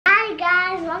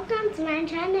guys, welcome to my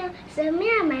channel. So me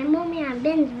and my mommy and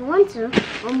Ben want to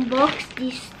unbox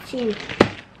this thing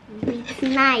with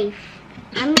knife.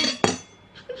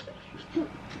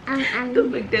 Don't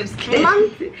make them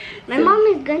scared. My mom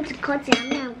is going to cut it and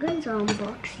me I'm going to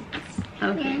unbox it.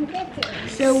 Okay.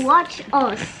 So watch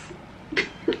us.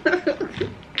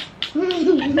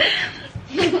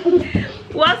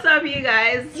 What's up, you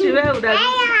guys?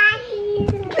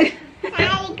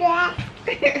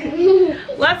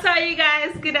 What's up, you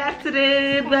guys? Good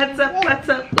afternoon. What's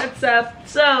up?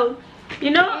 So, you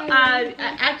know,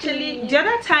 actually the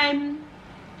other time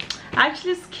I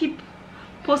actually skipped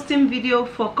posting video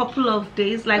for a couple of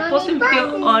days, like posting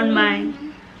video on my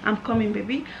on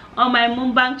my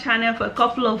Mukbang channel for a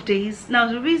couple of days. Now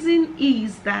the reason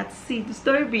is that, see, the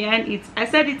story behind it, I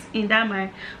said it in that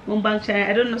my Mukbang channel.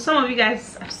 I don't know, some of you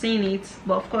guys have seen it,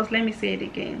 but of course let me say it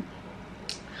again.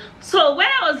 So when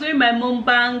I was doing my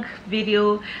Mukbang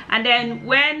video, and then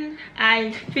when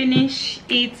I finished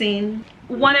eating,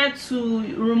 I wanted to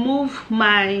remove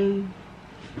my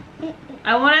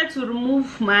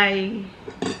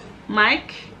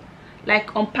mic,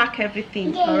 like unpack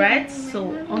everything. All right,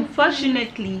 so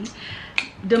unfortunately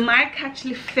the mic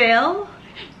actually fell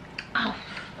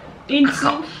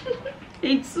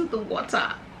into the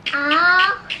water.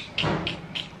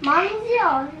 Mom,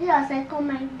 is your second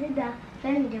mic did that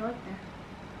fell in the water?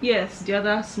 Yes, the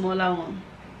other smaller one.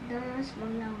 The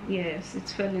smaller one. Yes, it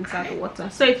fell inside the water.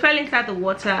 So it fell inside the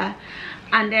water,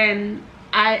 and then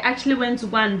I actually went to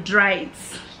go and dry it.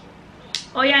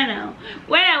 Oh yeah, now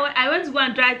when I went to go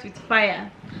and dry it with fire.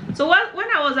 So when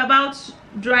I was about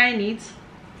drying it,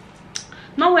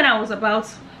 when I was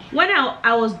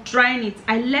drying it,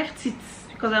 I left it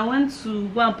because I went to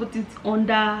go and put it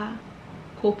under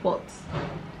coal pot,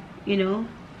 you know,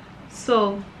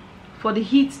 so for the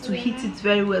heat to heat it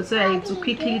very well so that it will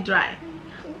quickly dry.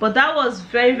 But that was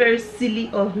very, very silly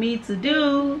of me to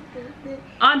do.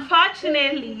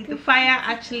 Unfortunately, the fire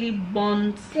actually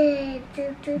burned the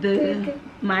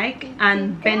mic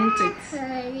and bent it,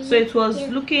 so it was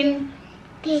looking.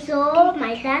 So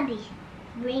my daddy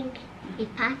bring a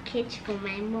package for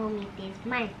my mommy. There's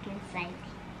mic inside.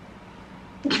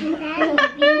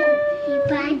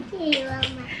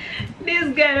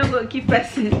 This guy don't go keep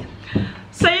pressing.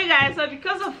 So you guys, so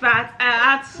because of that, I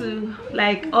had to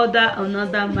like order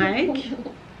another mic,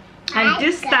 and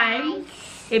this time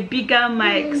a bigger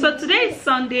mic. So today is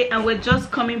Sunday and we're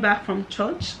just coming back from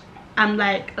church. I'm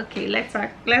like, okay, let's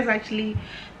actually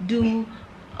do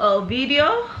a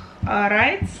video. All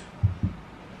right,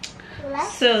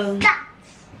 so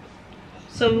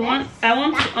I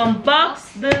want to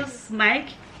unbox this mic.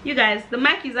 You guys, the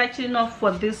mic is actually not for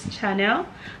this channel.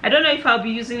 I don't know if I'll be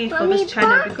using it for this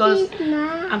channel because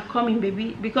I'm coming,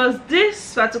 baby, because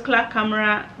this particular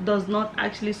camera does not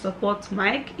actually support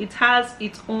mic. It has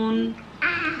its own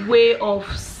way of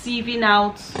sieving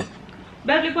out.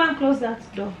 Baby, go and close that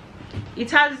door.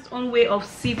 It has its own way of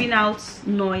sieving out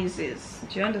noises.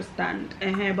 Do you understand?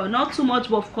 But not too much,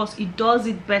 but of course it does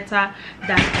it better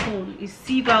than phone. It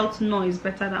sieve out noise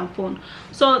better than phone.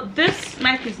 So this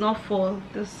mic is not for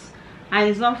this, and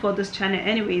it's not for this channel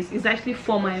anyways. It's actually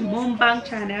for my Mukbang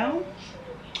channel,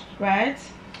 right?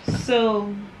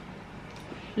 So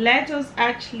let us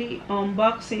actually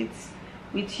unbox it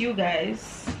with you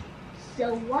guys.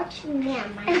 So watch me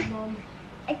and my mom.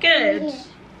 Good.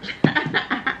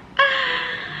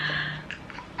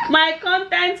 My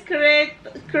content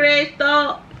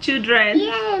creator children.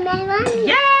 Yeah, my mom.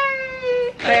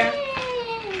 Yay!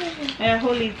 Yeah,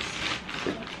 hold it.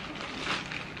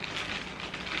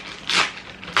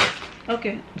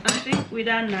 Okay, I think with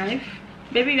that knife,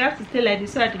 baby, you have to stay like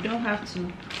this so that you don't have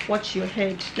to watch your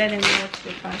head. Let them watch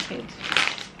the back head.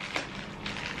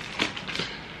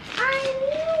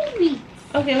 I knew it.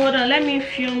 Okay, hold on. Let me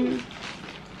film.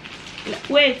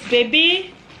 Wait,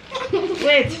 baby.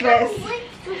 Wait first.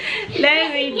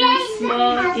 Let me do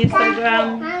small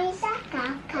Instagram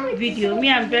video. Me,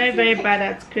 I'm very, very bad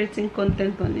at creating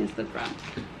content on Instagram.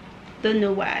 Don't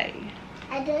know why.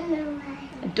 I don't know why.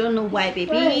 I don't know why,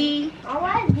 baby. Wait,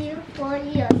 why do you follow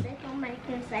your second mic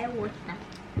inside water?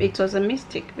 It was a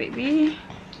mistake, baby.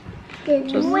 When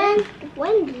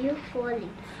do you fall it?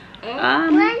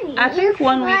 I think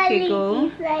 1 week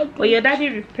ago. But your daddy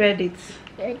repaired it.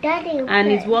 Your daddy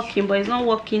and it's working, but it's not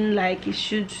working like it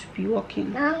should be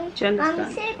working. Do you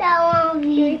understand? Say that one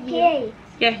video.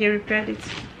 Yeah, he repaired it.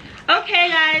 Okay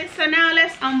guys, so now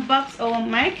let's unbox our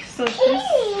mic. So this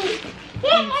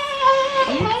big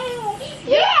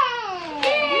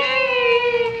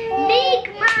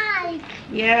mic.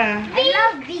 Yeah, I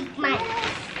love big mic.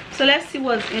 so let's see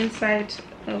what's inside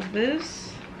of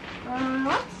this.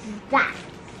 What's that?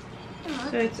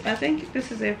 So it's, I think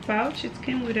this is a pouch. It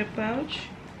came with a pouch,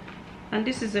 and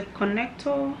this is a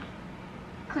connector.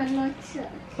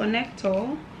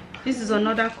 Connector. This is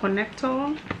another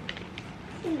connector.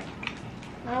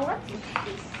 What is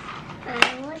this?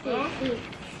 What is this?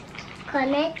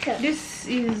 Connector. This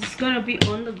is gonna be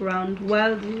on the ground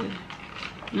while the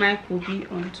mic will be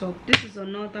on top. This is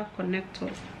another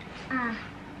connector.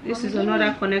 This is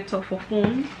another connector for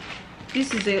phone.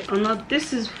 This is another.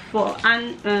 This is for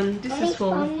this is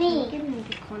for. Give me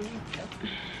the connector.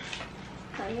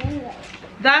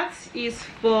 That is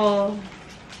for.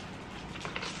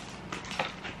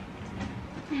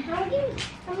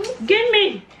 Give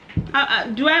me.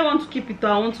 Do I want to keep it or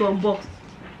I want to unbox?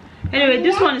 Anyway,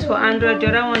 this one is for Android. The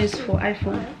other one is for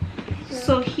iPhone.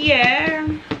 So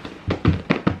here.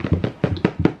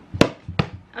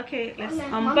 Okay, let's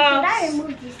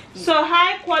unbox. So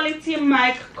high quality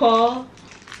mic call,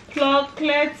 plug,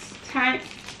 clear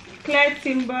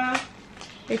timbre,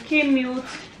 a key mute,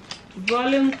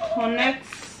 volume connect,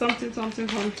 something.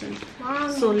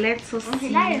 Mom, so let's see.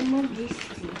 Should I remove this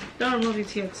thing? Don't remove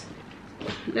it yet.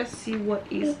 Let's see what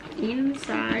is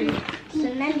inside. So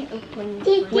let me open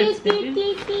it. Wait,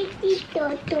 baby.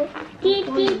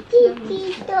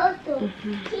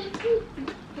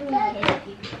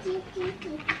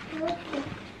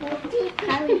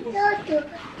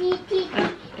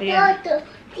 Yeah.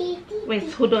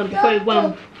 Wait, hold on before it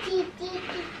won't.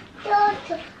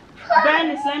 Brian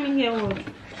is slamming here. Wow.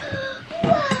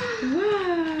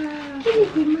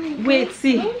 Wait,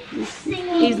 see.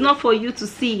 It's not for you to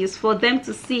see, it's for them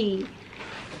to see.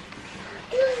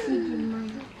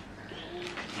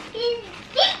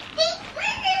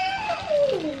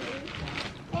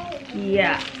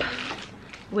 Yeah.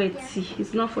 Wait, see,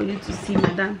 it's not for you to see,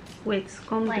 madam. Wait,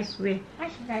 come this way. Why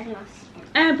should I not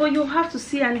see? But you have to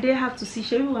see and they have to see.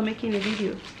 Sherry, we are making a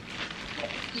video.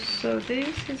 So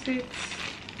this is it.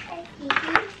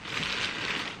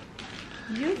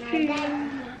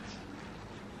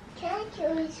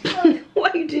 Why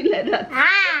are you doing like that?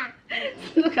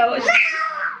 Look at what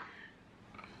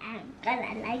Because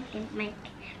I like the mic.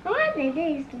 What they do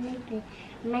is to make the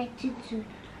mic to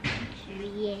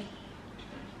yeah.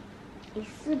 It's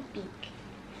so big.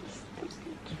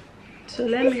 So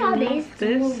let me move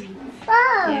this.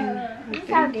 Yeah, this is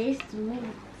how they used to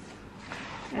move.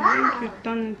 I think we've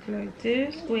done it like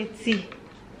this. Wait, see.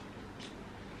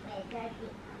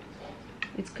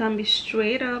 It can be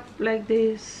straight up like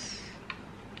this.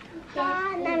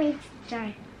 Let me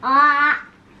try.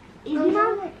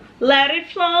 Let it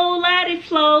flow, let it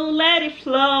flow, let it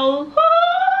flow.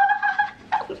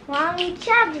 Mommy,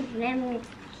 charge it. Let me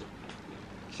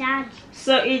charge.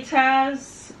 So it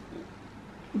has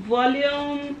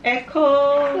volume,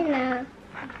 echo,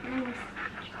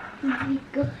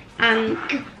 and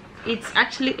it's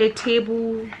actually a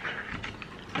table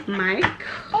mic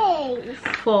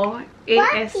for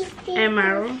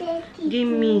ASMR. Give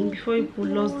me before you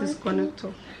lose this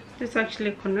connector. This is actually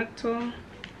a connector,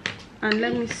 and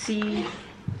let me see.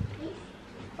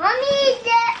 Mommy,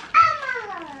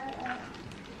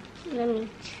 let me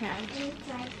charge.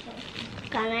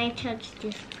 Can I charge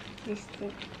this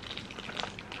thing?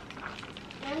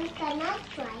 Mommy, can I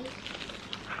try?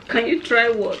 Can you try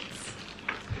what?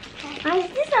 Is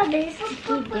this how they used to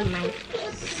keep the mic?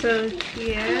 So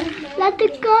here. Let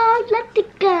it go, let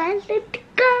it go, let it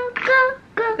go.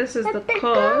 This is the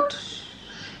cord.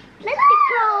 Let it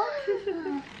go.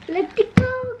 Let it go,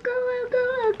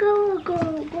 go.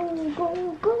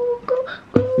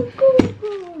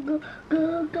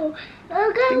 I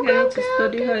think I need to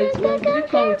study how it works. Did it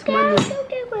come with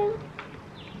manual?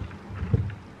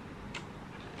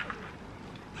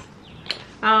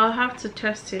 I'll have to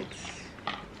test it.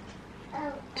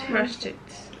 Test it.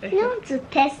 Okay. You want to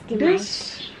test the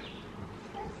This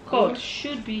cord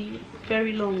should be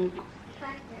very long.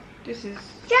 This is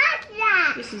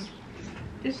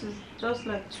just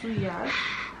like 2 yards.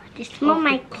 The small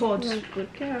mic cord.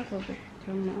 Good. Get out of the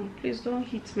camera. Please don't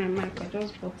hit my mic. I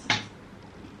just bought it.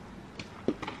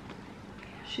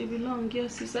 Should be long.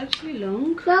 Yes, it's actually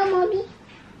long. No, mommy.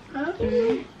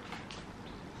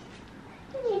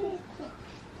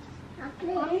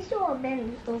 Mommy, so open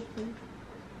it open.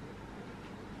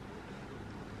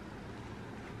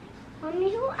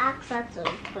 Mommy, who asked her to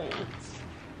open it?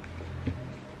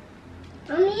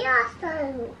 Mommy asked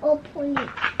her to open it.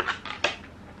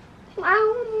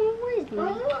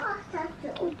 Mommy asked her to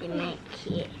open it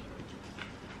here.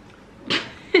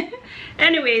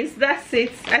 Anyways, that's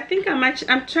it. I think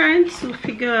I'm trying to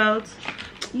figure out.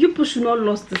 You people should not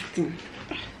lose this thing.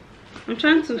 I'm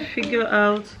trying to figure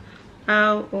out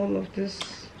how all of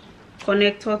this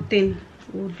connector thing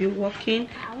would be working.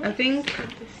 I think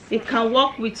it can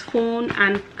work with phone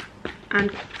and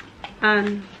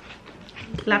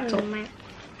laptop.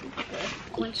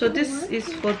 So this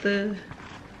is for the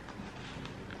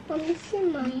let me see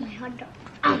my hot dog.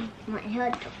 My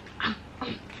hot dog.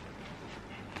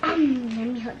 Let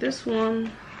me hot dog. This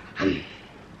one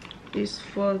is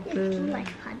for the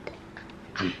like hot dog.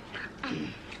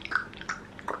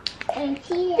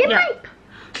 yeah.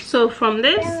 So from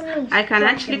this I can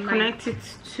actually connect it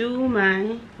to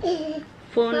my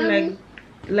phone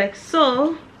like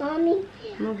so. Mommy,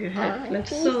 move your head like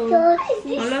so.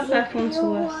 Unlock iPhone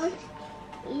to us.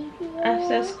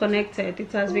 Access connected.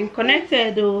 It has been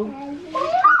connected though.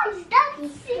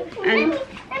 And let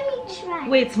me try.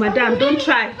 wait, madam, don't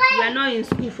try. We are not in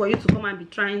school for you to come and be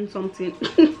trying something.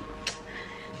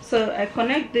 So I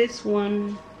connect this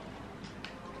one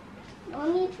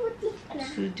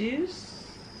to this.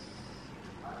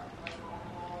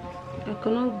 I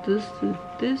connect this to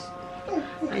this,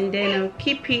 and then I'll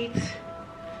keep it,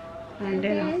 and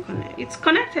then I'll connect. It's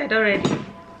connected already.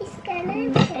 It's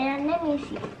connected. Let me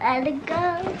see. Let it go.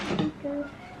 Let it go.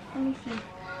 Let me see.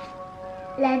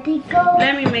 Let it go.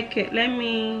 Let me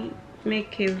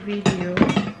make a video.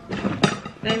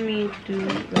 Let me do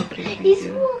like a video. It's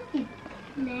working.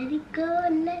 Let it go.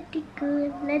 Let it go.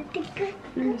 Let it go.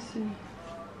 Let me see.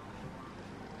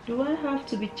 Do I have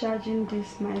to be charging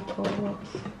this mic or what?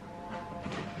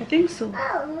 I think so.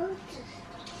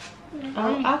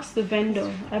 I'll ask the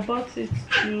vendor. I bought it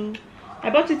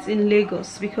in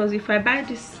Lagos, because if I buy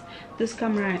this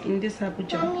camera in this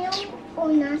Abuja,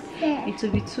 it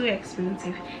will be too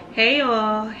expensive. Hey you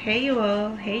all,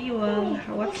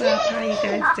 what's up? How you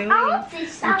guys doing?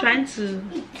 I'm trying to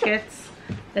get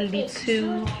a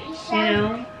little,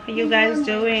 how you guys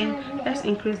doing? Let's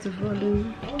increase the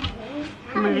volume.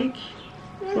 Mic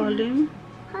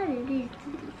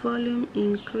volume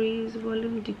increase,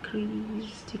 volume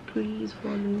decrease,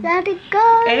 volume. Let it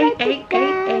go.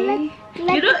 Hey.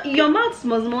 Your mouth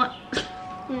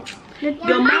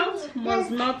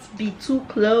must not be too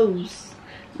close.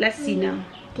 Let's see now.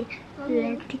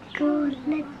 Let it go.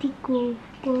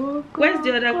 Go. Where's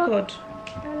the other cord?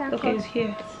 Okay, it's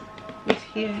here. It's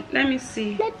here. Let me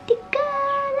see. Let it go.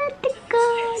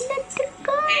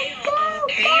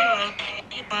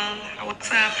 What's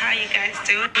up? How you guys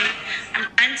doing? I'm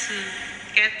trying to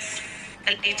get a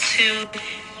little,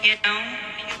 how you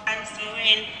guys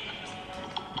doing?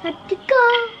 Let it go.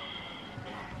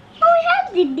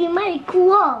 How did the mic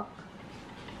work?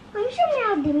 Show me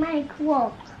how the mic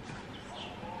works.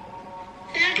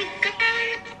 Let it go.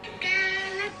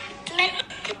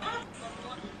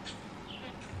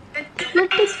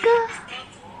 Let it go.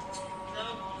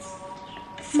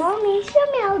 Mommy, show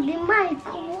me how the mic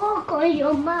works on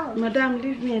your mouth. Madam,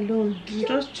 leave me alone. I'm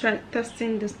just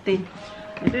testing this thing.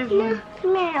 I don't even know.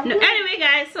 No, anyway,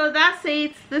 guys, so that's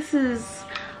it. This is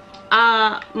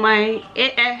my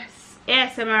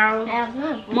ASMR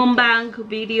Mukbang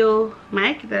video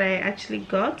mic that I actually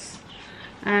got,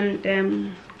 and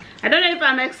I don't know if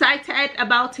I'm excited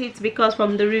about it, because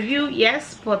from the review,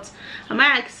 yes, but am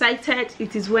I excited?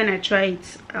 It is when I try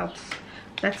it out.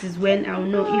 That is when I'll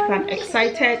know if I'm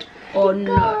excited or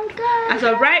not. As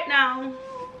of right now,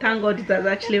 thank God it has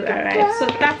actually arrived. So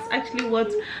that's actually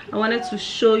what I wanted to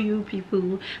show you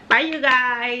people. Bye you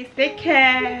guys, take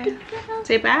care,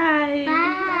 say bye.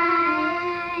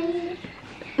 Bye.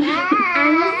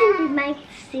 I'm using the mic to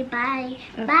say bye.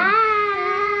 Okay.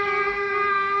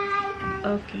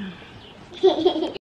 Bye. Okay.